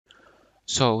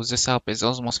So this app is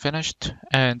almost finished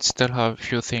and still have a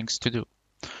few things to do.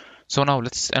 So now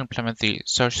let's implement the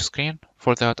search screen.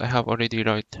 For that, I have already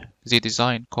write the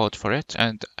design code for it,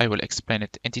 and I will explain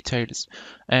it in details.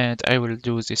 And I will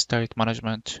do the state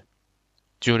management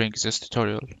during this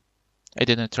tutorial. I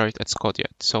didn't write its code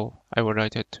yet, so I will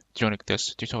write it during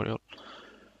this tutorial.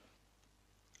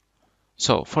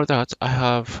 So for that, I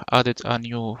have added a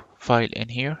new file in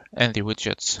here in the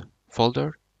widgets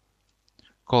folder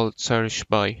called search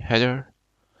by header,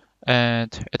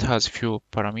 and it has few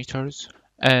parameters.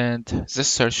 And this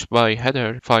search by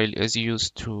header file is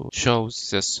used to show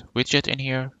this widget in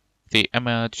here, the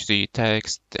image, the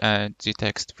text, and the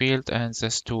text field, and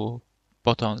these two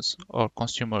buttons or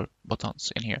consumer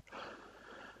buttons in here.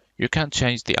 You can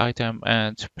change the item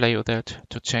and play with it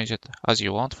to change it as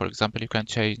you want. For example, you can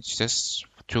change this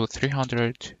to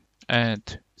 300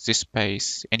 and this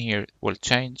space in here will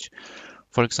change.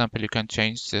 For example, you can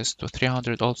change this to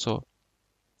 300 also.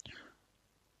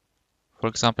 For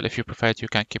example, if you prefer it, you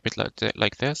can keep it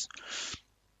like this.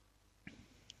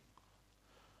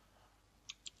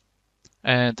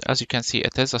 And as you can see,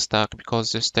 it is a stack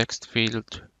because this text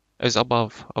field is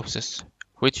above of this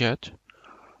widget.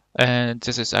 And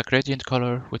this is a gradient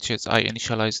color, which is I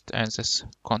initialized in this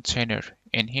container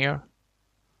in here.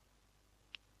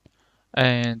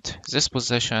 And this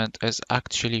position is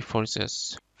actually for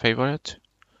this favorite.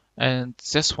 And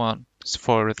this one is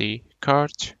for the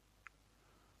cart.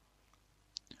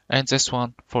 And this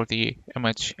one for the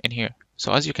image in here.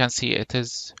 So as you can see, it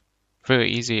is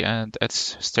very easy and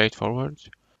it's straightforward.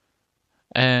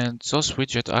 And those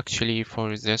widgets actually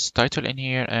for this title in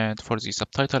here and for the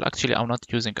subtitle, actually I'm not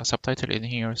using a subtitle in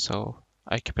here, so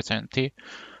I keep it empty.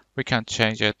 We can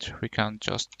change it, we can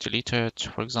just delete it,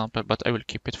 for example, but I will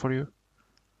keep it for you.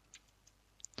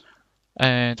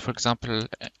 And for example,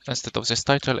 instead of this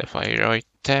title, if I write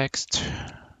text,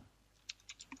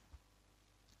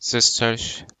 this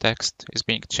search text is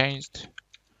being changed.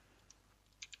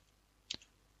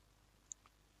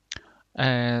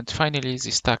 And finally,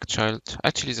 the stack child.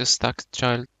 Actually, the stack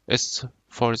child is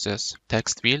for this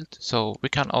text field, so we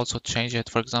can also change it.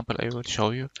 For example, I will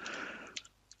show you.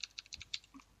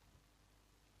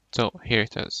 So here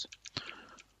it is.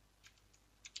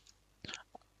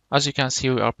 As you can see,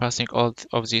 we are passing all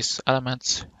of these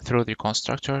elements through the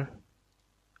constructor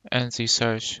and the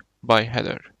search by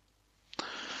header.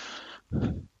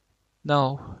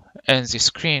 Now, in the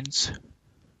screens,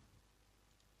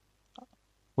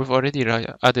 we've already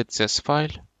added this file,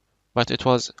 but it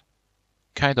was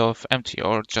kind of empty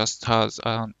or just has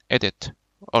an edit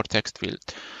or text field.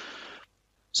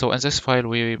 So in this file,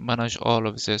 we manage all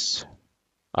of these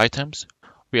items.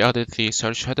 We added the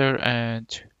search header and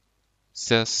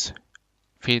this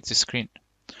feeds the screen.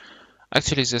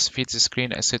 Actually, this feeds the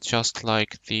screen is just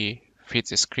like the feeds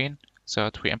the screen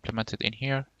that we implemented in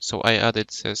here. So I added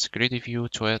this grid view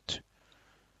to it.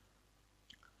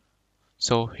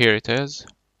 So here it is.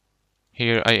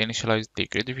 Here I initialized the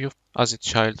grid view as a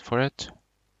child for it.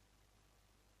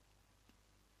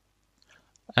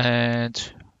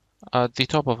 And at the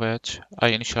top of it,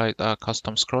 I initialized a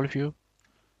custom scroll view.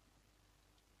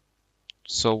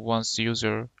 So once the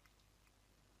user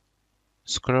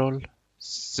scroll,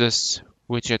 this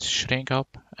widget shrink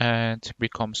up and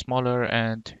become smaller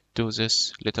and do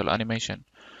this little animation.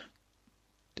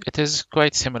 It is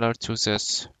quite similar to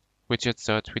this widget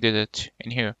that we did it in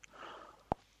here.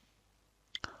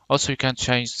 Also, you can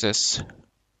change this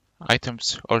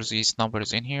items or these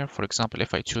numbers in here. For example,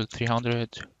 if I choose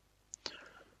 300,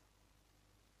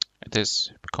 it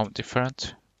is become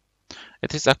different.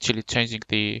 It is actually changing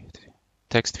the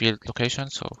text field location,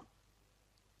 so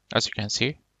as you can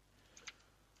see.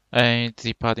 And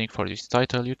the padding for this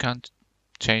title, you can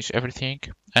change everything.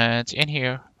 And in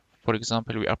here, for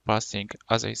example, we are passing,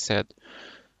 as I said,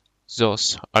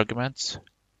 those arguments,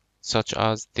 such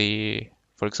as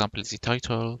for example, the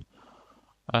title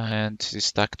and the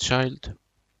stack child,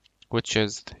 which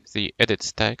is the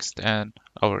edit text in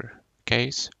our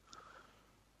case.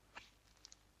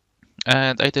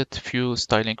 And I did a few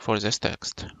styling for this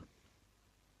text.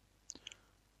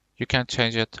 You can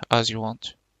change it as you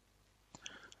want.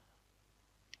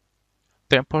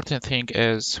 The important thing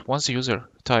is once the user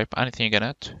type anything in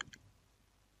it,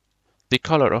 the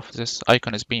color of this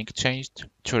icon is being changed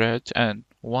to red, and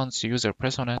once the user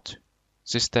press on it,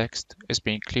 this text is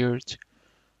being cleared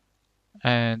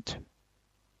and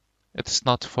it is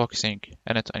not focusing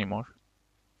in it anymore.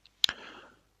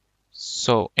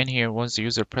 So in here, once the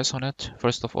user press on it,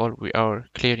 first of all, we are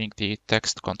clearing the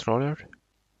text controller,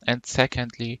 and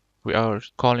secondly, we are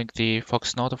calling the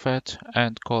focus node of it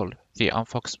and call the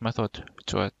unfox method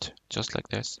to it, just like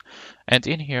this. And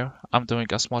in here, I'm doing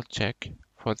a small check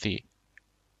for the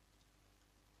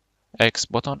X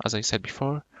button, as I said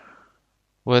before.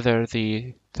 Whether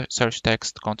the search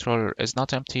text controller is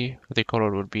not empty, the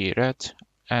color will be red,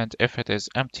 and if it is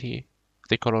empty,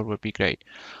 the color will be gray.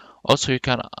 Also, you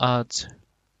can add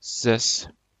this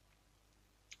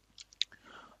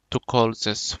to call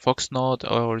this fox node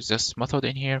or this method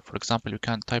in here. For example, you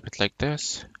can type it like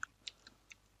this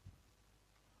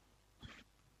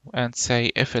and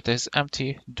say if it is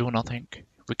empty, do nothing.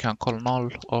 We can call null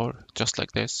or just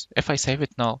like this. If I save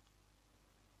it now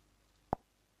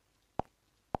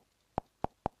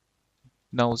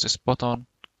this button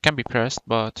can be pressed,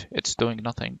 but it's doing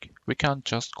nothing. We can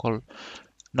just call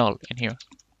null in here.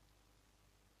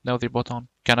 Now the button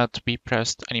cannot be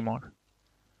pressed anymore.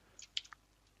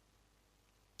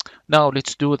 Now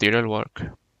let's do the real work.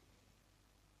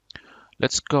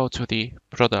 Let's go to the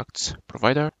products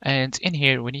provider, and in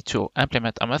here we need to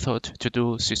implement a method to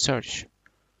do the search.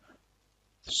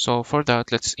 So for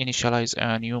that, let's initialize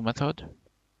a new method.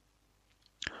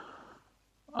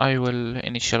 I will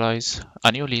initialize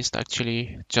a new list,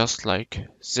 actually, just like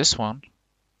this one.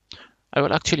 I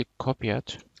will actually copy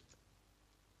it,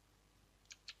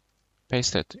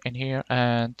 paste it in here,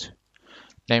 and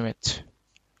name it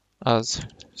as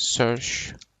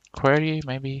search query.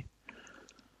 Maybe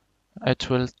it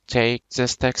will take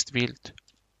this text field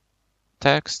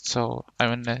text, so I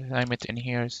will name it in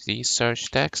here the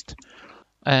search text,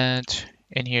 and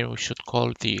in here we should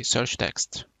call the search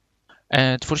text.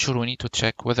 And for sure we need to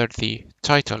check whether the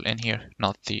title in here,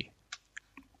 not the,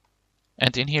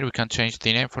 and in here we can change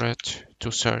the name for it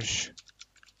to search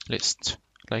list,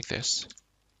 like this.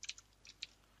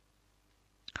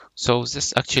 So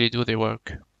this actually do the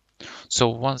work. So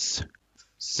once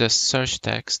the search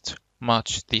text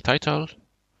match the title,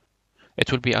 it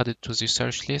will be added to the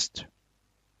search list.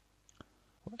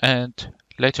 And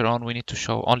later on, we need to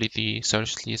show only the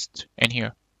search list in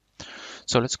here.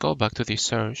 So let's go back to the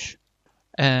search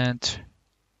and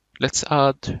let's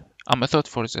add a method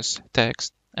for this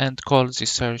text and call the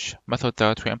search method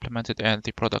that we implemented in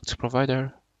the product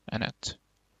provider in it.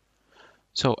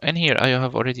 So in here, I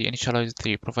have already initialized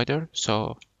the provider,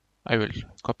 so I will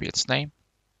copy its name.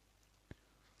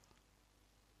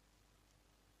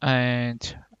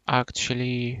 And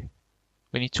actually,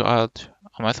 we need to add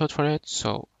a method for it.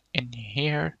 So in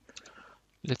here,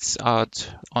 let's add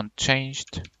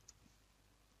unchanged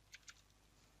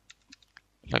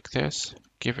like this,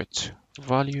 give it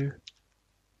value.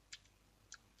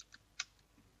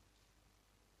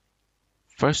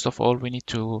 First of all, we need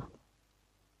to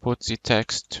put the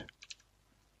text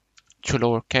to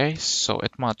lowercase so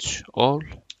it match all.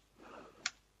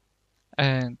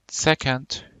 And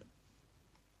second,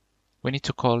 we need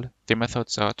to call the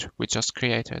methods that we just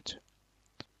created.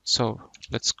 So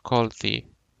let's call the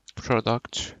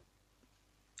product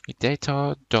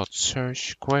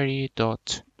data.search query.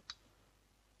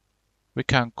 We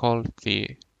can call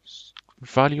the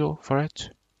value for it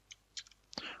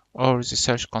or the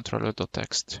search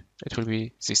controller.text. It will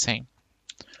be the same.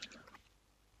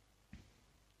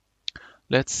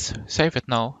 Let's save it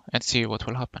now and see what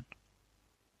will happen.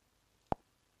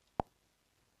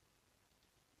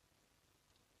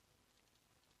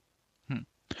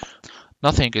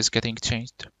 Nothing is getting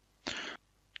changed.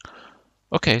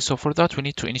 Okay, so for that we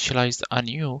need to initialize a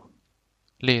new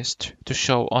list to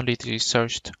show only the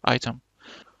searched item.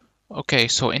 Okay,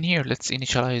 so in here let's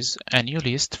initialize a new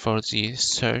list for the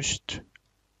searched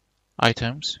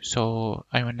items. So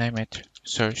I will name it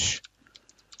search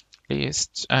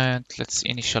list and let's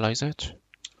initialize it.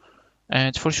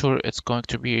 And for sure it's going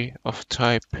to be of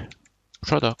type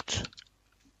product,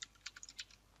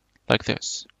 like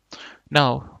this.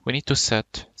 Now we need to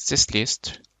set this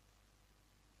list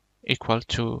equal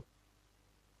to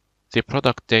the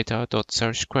product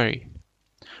data.search query.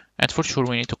 And for sure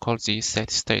we need to call the set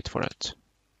state for it.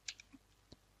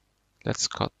 Let's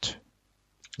cut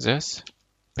this,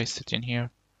 paste it in here.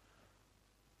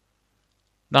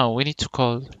 Now we need to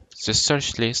call the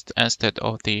search list instead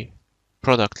of the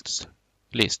products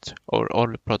list or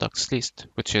all products list,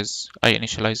 which is I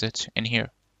initialize it in here.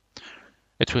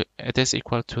 It is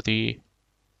equal to the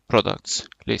products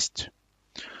list.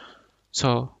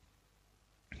 So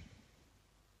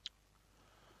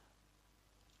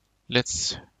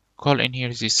let's call in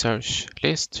here the search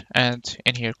list and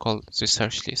in here call the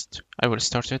search list. I will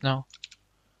start it now.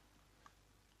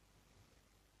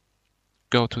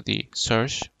 Go to the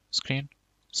search screen,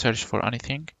 search for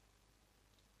anything.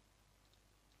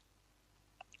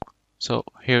 So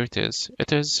here it is.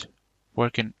 It is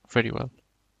working very well.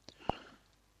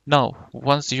 Now,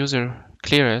 once the user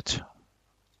clear it,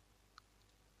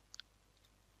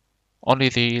 only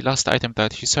the last item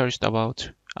that he searched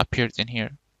about appeared in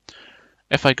here.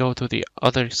 If I go to the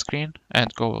other screen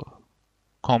and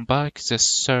come back, the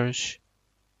search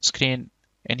screen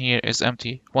in here is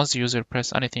empty. Once the user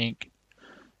press anything,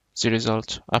 the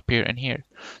result appear in here.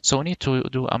 So we need to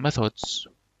do a method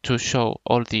to show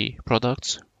all the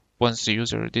products once the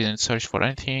user didn't search for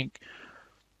anything,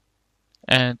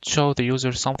 and show the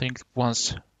user something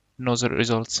once no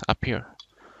results appear.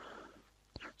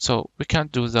 So we can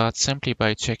do that simply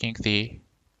by checking the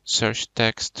search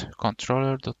text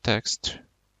controller.text.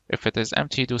 If it is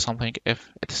empty, do something. If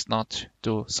it is not,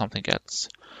 do something else.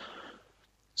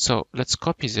 So let's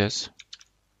copy this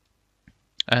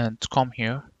and come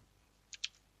here,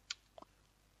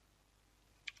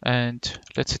 and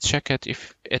let's check it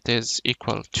if it is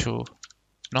equal to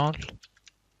null.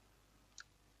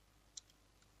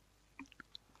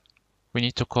 We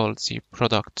need to call the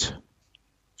product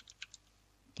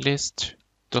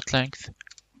list.length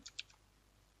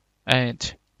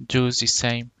and do the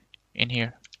same in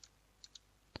here.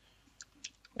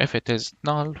 If it is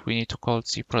null, we need to call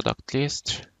the product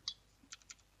list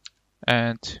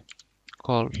and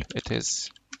call it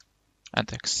is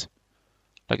index,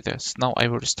 like this. Now I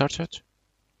will restart it.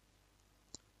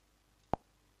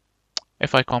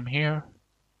 If I come here,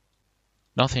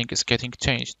 nothing is getting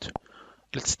changed.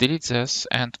 Let's delete this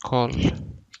and call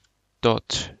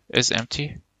dot is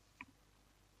empty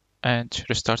and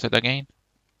restart it again.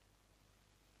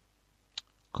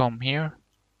 Come here.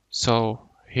 So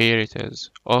here it is.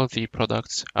 All the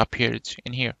products appeared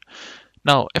in here.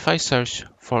 Now, if I search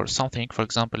for something, for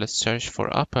example, let's search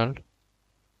for apple,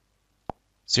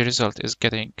 the result is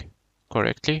getting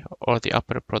correctly, or the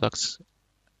apple products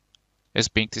is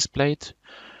being displayed.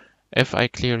 If I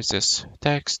clear this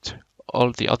text,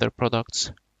 all the other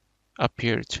products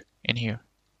appeared in here.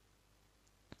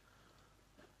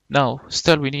 Now,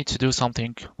 still we need to do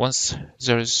something. Once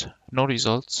there's no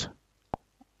results,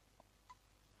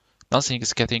 nothing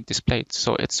is getting displayed.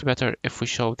 So it's better if we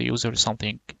show the user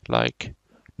something like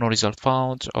no result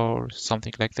found or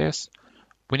something like this.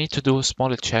 We need to do a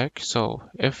small check. So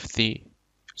if the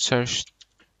search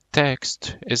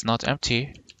text is not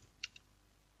empty,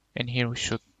 in here we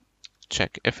should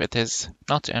check if it is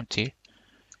not empty,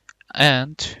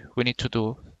 and we need to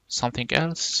do something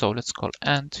else. So let's call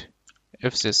and.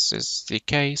 If this is the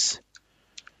case,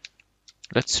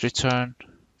 let's return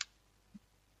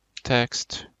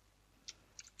text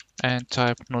and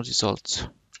type no results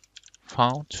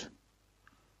found,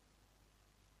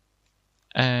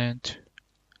 and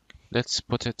let's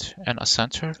put it in a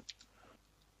center.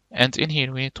 And in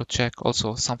here we need to check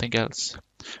also something else.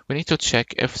 We need to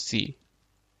check if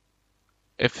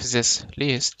this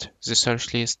list, the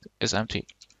search list, is empty.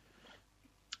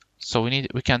 So we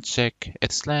can check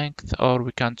its length, or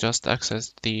we can just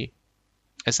access the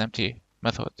isEmpty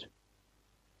method,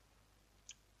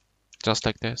 just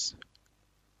like this.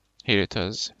 Here it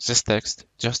is. This text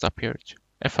just appeared.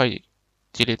 If I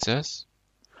delete this,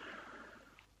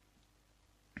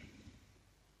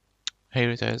 here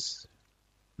it is.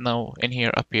 Now in here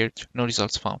appeared no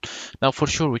results found. Now for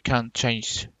sure we can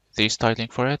change the styling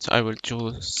for it. I will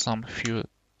do some few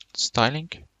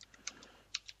styling.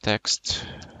 Text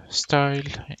style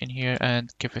in here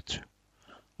and give it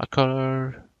a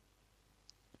color.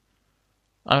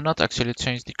 I will not actually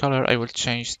change the color. I will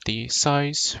change the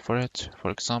size for it.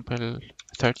 For example,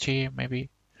 30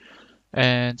 maybe.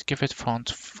 And give it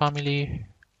font family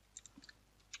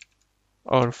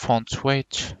or font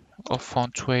weight.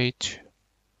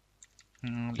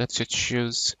 Let's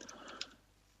choose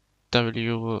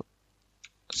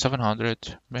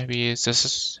W700. Maybe this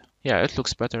is, yeah, it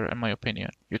looks better in my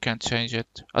opinion. You can change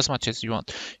it as much as you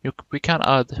want. We can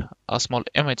add a small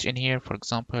image in here, for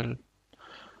example.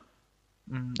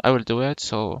 I will do it.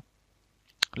 So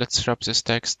let's wrap this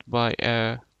text by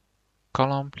a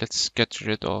column. Let's get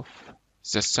rid of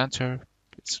this center.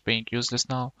 It's being useless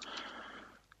now.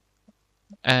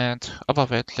 And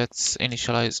above it, let's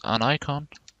initialize an icon.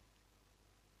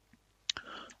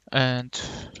 And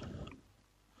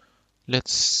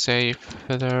let's say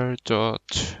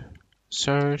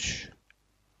Flutterer.search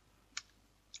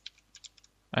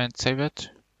and save it.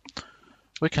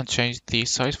 We can change the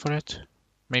size for it,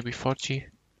 maybe 40.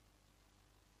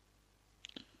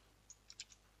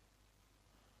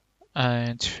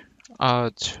 And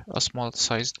add a small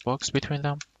sized box between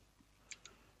them.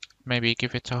 Maybe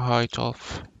give it a height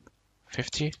of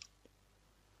 50.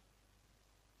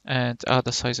 And add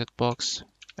a sized box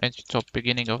at the top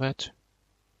beginning of it,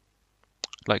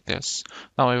 like this.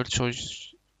 Now I will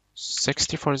choose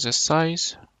 60 for this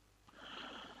size.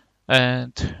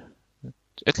 and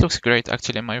it looks great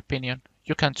actually in my opinion.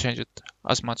 You can change it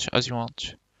as much as you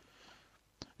want.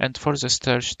 And for the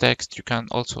search text, you can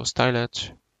also style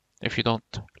it if you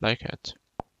don't like it.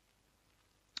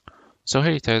 So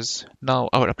here it is. Now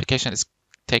our application is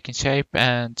taking shape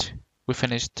and we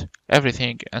finished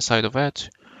everything inside of it.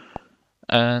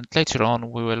 And later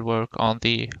on, we will work on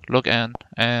the login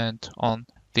and on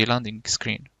the landing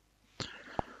screen.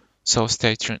 So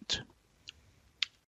stay tuned.